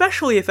time?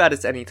 Especially if that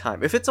is any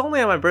time. If it's only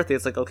on my birthday,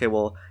 it's like, okay,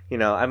 well,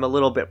 I'm a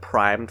little bit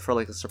primed for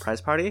like a surprise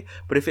party.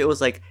 But if it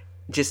was like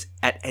just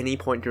at any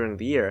point during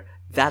the year,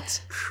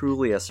 that's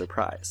truly a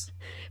surprise.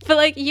 But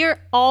like,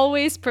 you're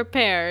always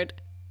prepared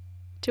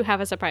to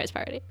have a surprise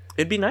party.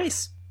 It'd be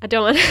nice. I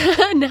don't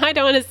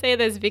want to say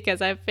this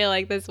because I feel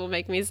like this will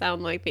make me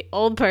sound like the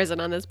old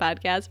person on this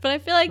podcast, but I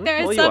feel like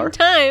there are some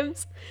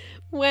times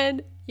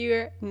when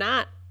you're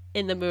not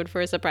in the mood for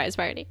a surprise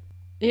party.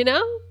 You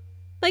know?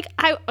 Like,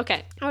 I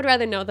would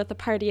rather know that the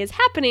party is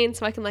happening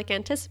so I can like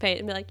anticipate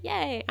and be like,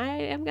 yay, I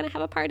am going to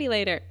have a party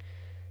later.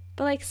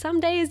 But like some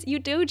days you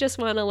do just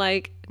want to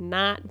like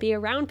not be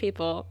around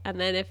people.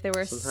 And then if there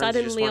were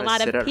suddenly a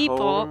lot of people.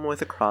 Sit at home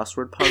with a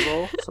crossword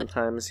puzzle.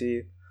 Sometimes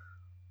I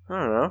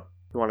don't know.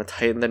 You want to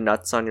tighten the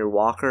nuts on your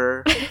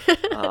walker.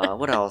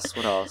 What else?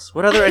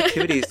 What other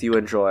activities do you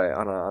enjoy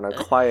on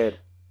a quiet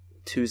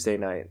Tuesday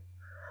night?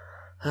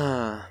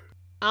 All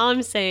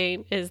I'm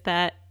saying is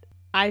that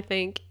I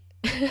think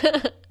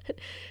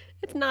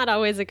it's not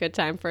always a good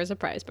time for a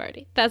surprise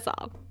party. That's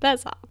all.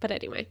 But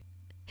anyway,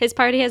 his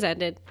party has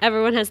ended.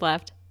 Everyone has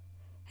left.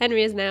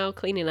 Henry is now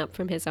cleaning up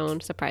from his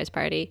own surprise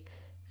party.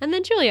 And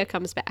then Julia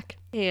comes back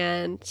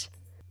and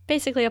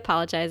basically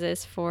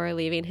apologizes for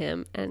leaving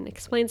him and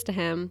explains to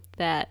him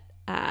that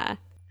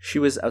she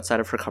was outside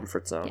of her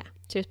comfort zone. Yeah,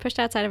 she was pushed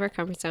outside of her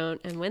comfort zone.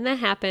 And when that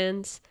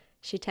happens,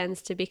 she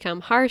tends to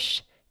become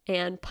harsh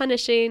and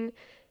punishing.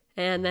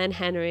 And then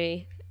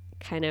Henry,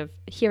 kind of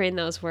hearing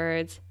those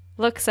words,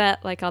 looks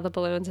at like all the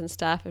balloons and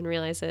stuff and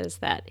realizes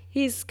that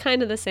he's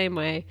kind of the same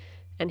way.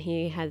 And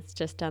he has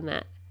just done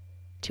that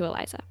to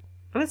Eliza.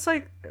 And it's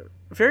like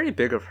very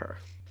big of her,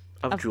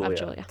 of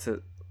Julia.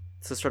 To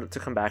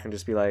come back and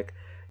just be like,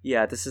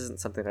 yeah, this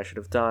isn't something I should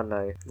have done.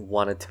 I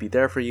wanted to be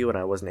there for you and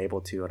I wasn't able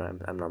to,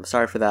 and I'm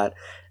sorry for that.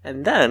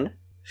 And then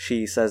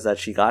she says that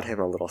she got him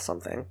a little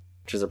something,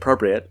 which is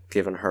appropriate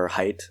given her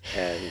height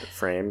and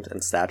frame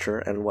and stature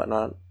and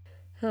whatnot.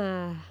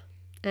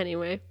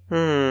 Anyway.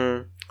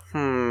 Yeah.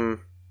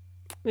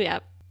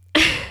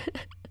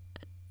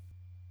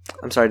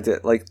 I'm sorry,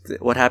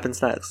 what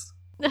happens next?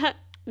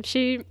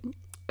 She,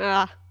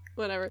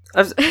 whatever.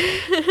 What?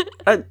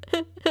 I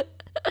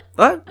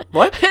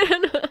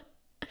don't know.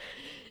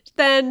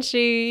 Then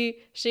she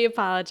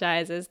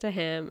apologizes to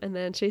him, and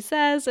then she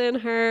says in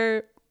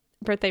her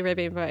birthday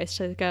ribbing voice,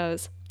 she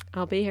goes,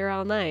 "I'll be here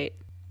all night."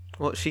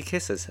 Well, she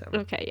kisses him.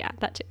 Okay, yeah,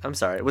 that too. I'm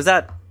sorry. Was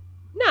that?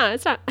 No,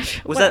 it's not.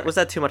 Was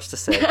that too much to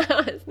say? No,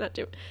 it's not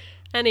too.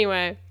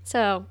 Anyway,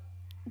 so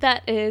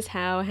that is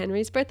how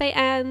Henry's birthday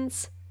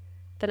ends.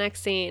 The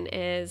next scene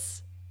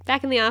is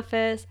back in the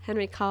office.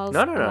 Henry calls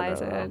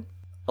Eliza. No.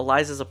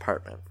 Eliza's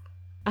apartment.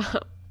 Oh,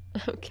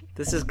 Okay.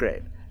 This is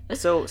great.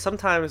 So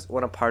sometimes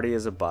when a party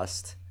is a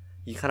bust,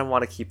 you kind of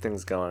want to keep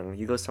things going.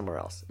 You go somewhere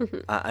else.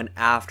 An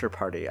after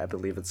party, I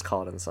believe it's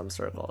called in some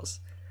circles.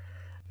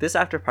 This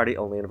after party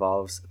only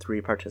involves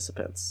 3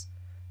 participants.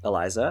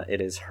 Eliza,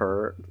 it is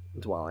her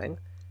dwelling,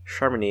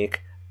 Charmonique,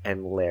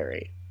 and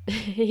Larry.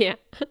 Yeah.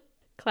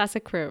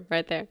 Classic crew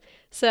right there.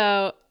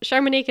 So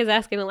Charmonique is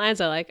asking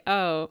Eliza, like,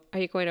 oh, are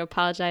you going to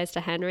apologize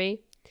to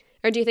Henry?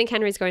 Or do you think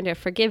Henry's going to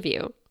forgive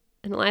you?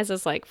 And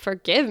Eliza's like,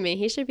 forgive me?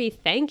 He should be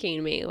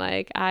thanking me.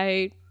 Like,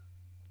 I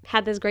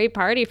had this great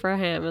party for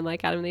him and,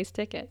 like, got him these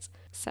tickets.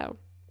 So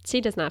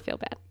she does not feel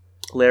bad.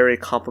 Larry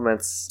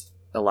compliments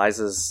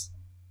Eliza's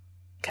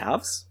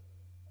calves.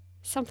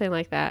 Something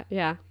like that,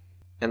 yeah.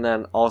 And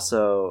then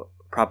also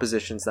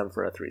propositions them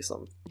for a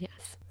threesome.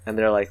 Yes. And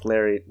they're like,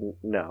 Larry,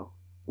 no.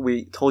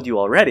 We told you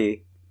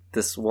already,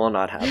 this will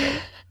not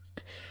happen.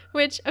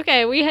 Which,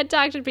 okay, we had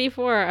talked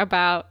before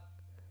about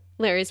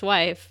Larry's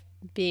wife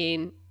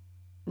being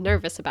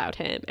nervous about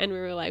him. And we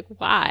were like,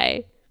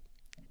 why?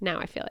 Now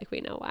I feel like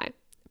we know why.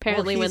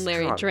 Apparently when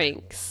Larry drunk.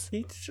 drinks,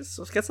 He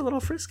just gets a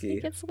little frisky.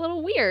 it gets a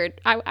little weird.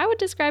 I would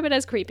describe it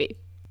as creepy.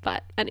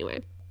 But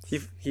anyway.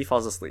 He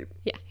falls asleep.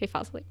 Yeah, he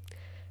falls asleep.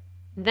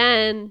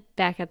 Then,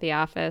 back at the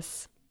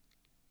office,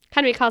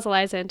 Henry calls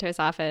Eliza into his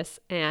office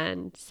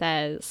and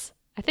says,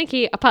 I think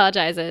he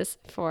apologizes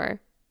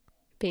for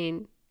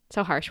being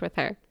so harsh with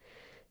her.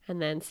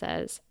 And then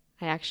says,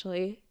 I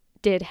actually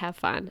did have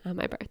fun on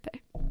my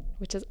birthday.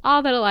 Which is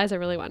all that Eliza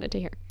really wanted to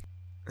hear.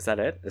 Is that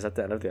it? Is that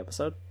the end of the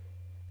episode?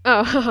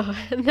 Oh,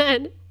 and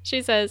then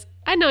she says,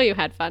 I know you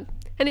had fun.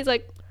 And he's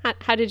like,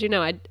 how did you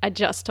know? I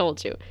just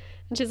told you.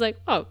 And she's like,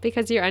 oh,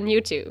 because you're on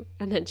YouTube.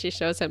 And then she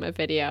shows him a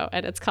video,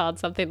 and it's called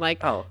something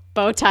like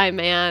Bowtie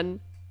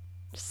Man,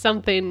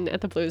 something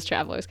at the Blues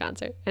Travelers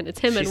concert. And it's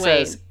him and Wayne.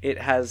 She says it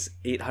has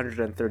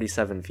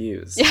 837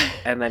 views.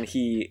 And then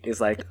he is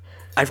like,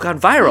 I've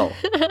gone viral,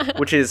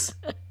 which is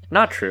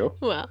not true.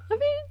 Well, I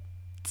mean,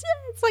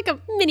 it's like a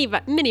mini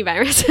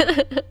virus.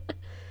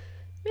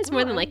 It's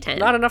more than like 10.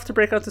 Not enough to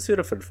break out the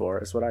Sudafed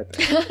for, is what I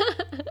think.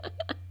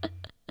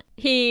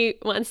 He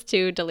wants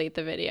to delete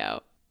the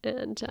video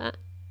and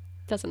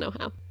doesn't know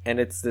how. And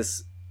it's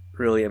this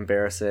really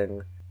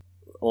embarrassing,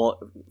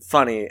 well,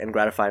 funny and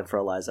gratifying for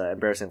Eliza,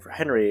 embarrassing for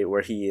Henry,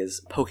 where he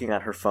is poking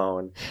at her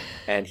phone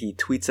and he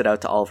tweets it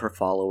out to all of her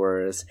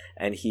followers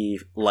and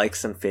he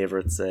likes and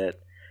favorites it.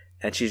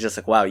 And she's just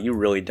like, wow, you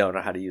really don't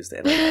know how to use the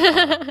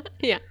internet.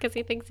 Yeah, because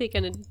he thinks he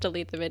can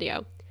delete the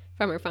video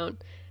from her phone.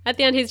 At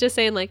the end, he's just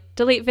saying, like,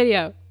 delete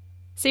video.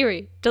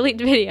 Siri, delete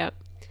video.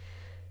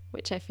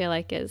 Which I feel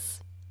like is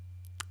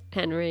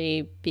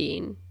Henry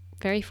being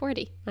very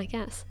 40, I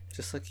guess.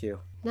 Just like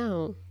you.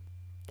 No,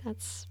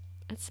 that's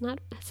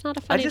not a funny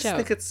joke. I just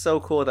think it's so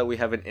cool that we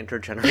have an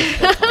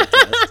intergenerational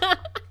podcast.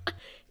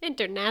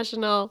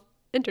 Intergenerational.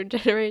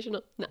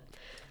 No.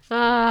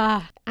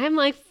 I'm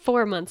like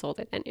 4 months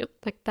older than you.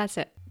 Like, that's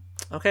it.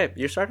 Okay,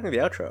 you're starting the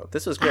outro.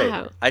 This was great.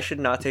 Wow. I should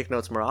not take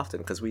notes more often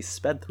because we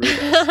sped through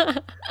this.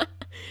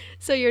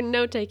 So your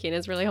note-taking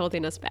is really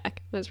holding us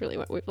back. That's really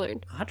what we've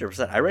learned.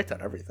 100%. I write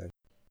down everything.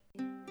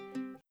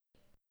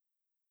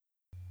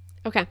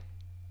 Okay.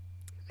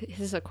 This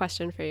is a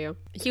question for you.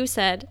 You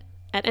said,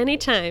 at any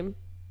time,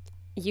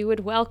 you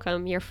would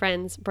welcome your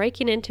friends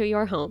breaking into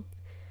your home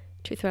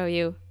to throw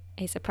you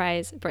a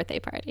surprise birthday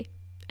party.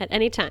 At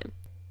any time.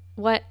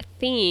 What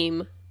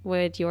theme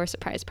would your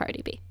surprise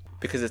party be?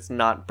 Because it's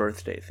not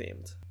birthday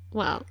themed.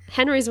 Well,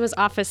 Henry's was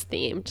office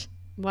themed.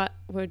 What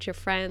would your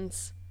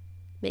friends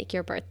make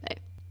your birthday?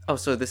 Oh,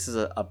 so this is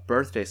a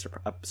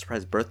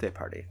surprise birthday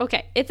party.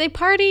 Okay, it's a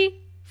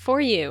party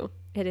for you.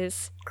 It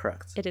is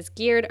correct. It is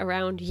geared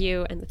around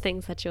you and the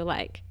things that you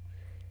like.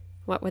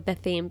 What would the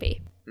theme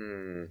be?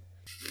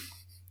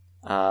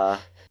 I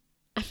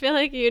feel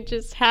like you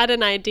just had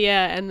an idea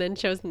and then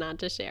chose not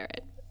to share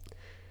it.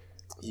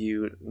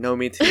 You know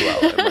me too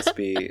well. It must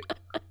be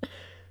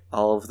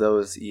all of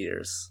those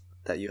years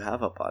that you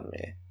have upon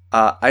me.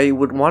 I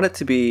would want it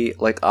to be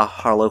like a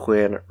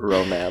Harlequin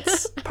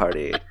romance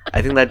party.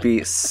 I think that'd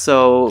be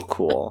so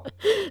cool.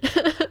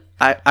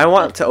 I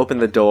want to open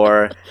the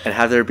door and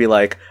have there be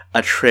like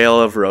a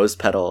trail of rose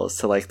petals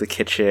to like the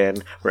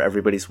kitchen where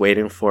everybody's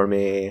waiting for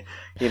me.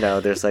 You know,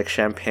 there's like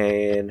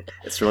champagne.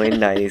 It's really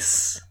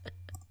nice.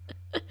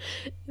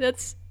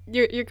 That's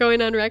you're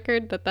going on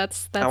record that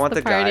that's I want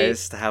the party.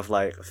 guys to have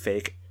like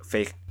fake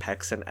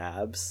pecs and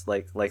abs,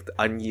 like the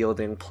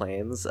unyielding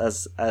plains,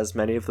 as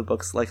many of the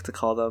books like to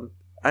call them.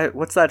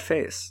 What's that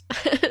face?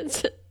 I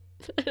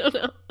don't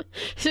know.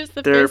 Just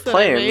the they're face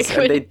plains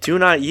and they do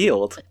not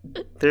yield.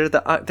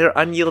 They're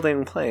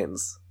unyielding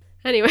plains.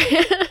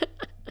 Anyway,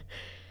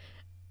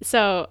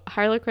 so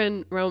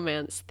Harlequin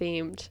romance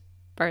themed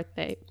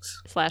birthday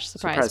 /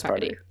 surprise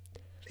party.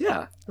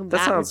 Yeah,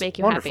 that sounds would make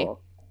you wonderful. happy.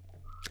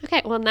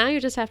 Okay, well now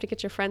you just have to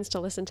get your friends to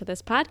listen to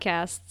this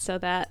podcast so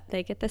that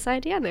they get this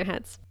idea in their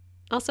heads.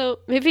 Also,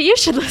 maybe you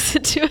should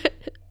listen to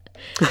it.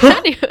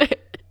 Anyway,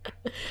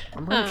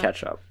 I'm gonna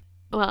catch up.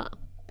 Well,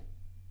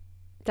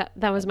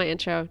 that was my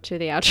intro to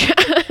the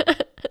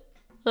outro.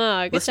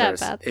 Oh, good Listeners,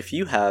 job, Beth. if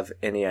you have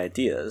any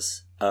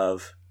ideas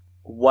of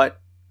what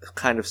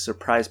kind of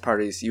surprise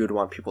parties you would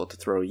want people to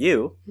throw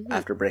you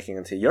after breaking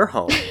into your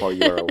home while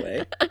you are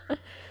away,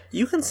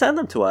 you can send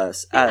them to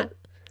us at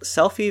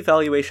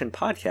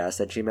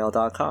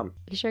selfievaluationpodcast@gmail.com.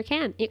 You sure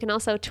can. You can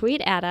also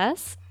tweet at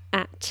us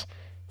at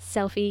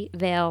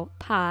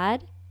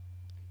selfieveilpod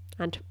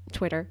on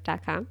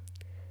twitter.com.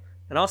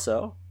 And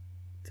also,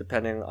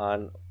 depending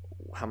on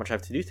how much I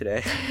have to do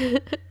today,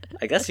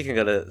 I guess you can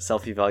go to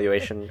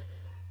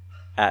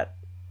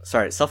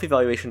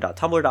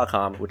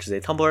selfievaluation.tumblr.com, which is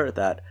a Tumblr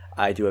that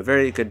I do a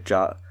very good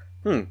job.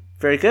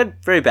 Very good?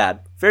 Very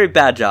bad. Very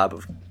bad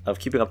job of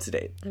keeping up to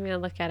date. I'm going to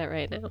look at it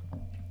right now.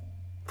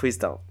 Please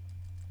don't.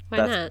 Why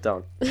Beth, not?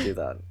 Don't do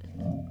that.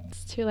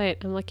 It's too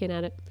late. I'm looking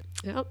at it.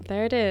 Oh,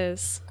 there it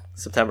is.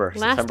 September.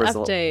 Last September's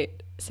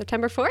update.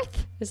 September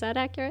 4th? Is that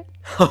accurate?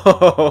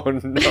 Oh,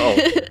 no.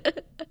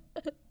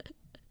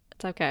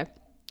 It's okay.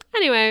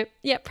 Anyway,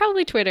 yeah,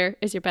 probably Twitter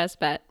is your best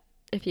bet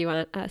if you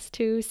want us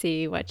to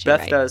see what you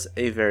Beth write. does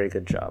a very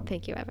good job.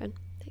 Thank you, Evan.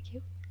 Thank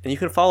you. And you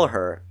can follow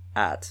her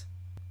at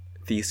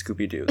the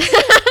Scooby Doods.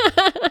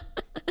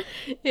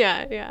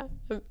 Yeah.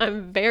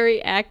 I'm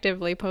very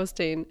actively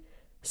posting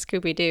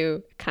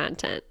Scooby-Doo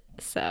content.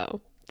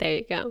 So there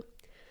you go.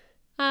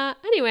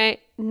 Anyway,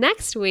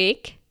 next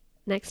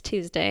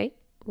Tuesday,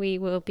 we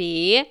will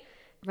be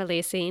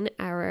releasing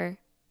our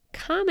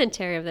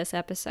commentary of this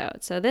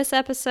episode. So this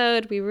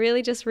episode, we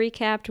really just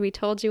recapped. We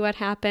told you what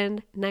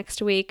happened.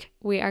 Next week,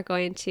 we are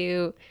going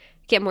to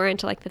get more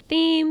into like the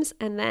themes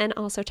and then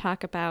also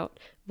talk about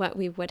what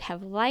we would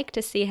have liked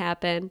to see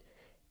happen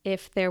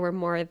if there were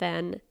more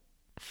than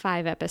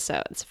 5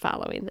 episodes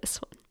following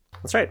this one.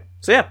 That's right.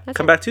 So yeah,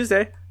 come back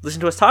Tuesday.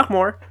 Listen to us talk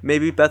more.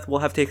 Maybe Beth will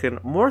have taken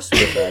more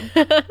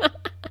Sudafed.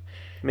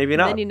 Maybe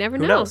not. Then you never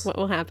Who know knows? what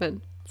will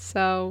happen.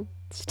 So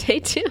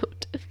stay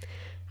tuned.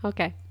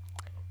 Okay.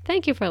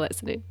 Thank you for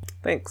listening.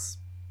 Thanks.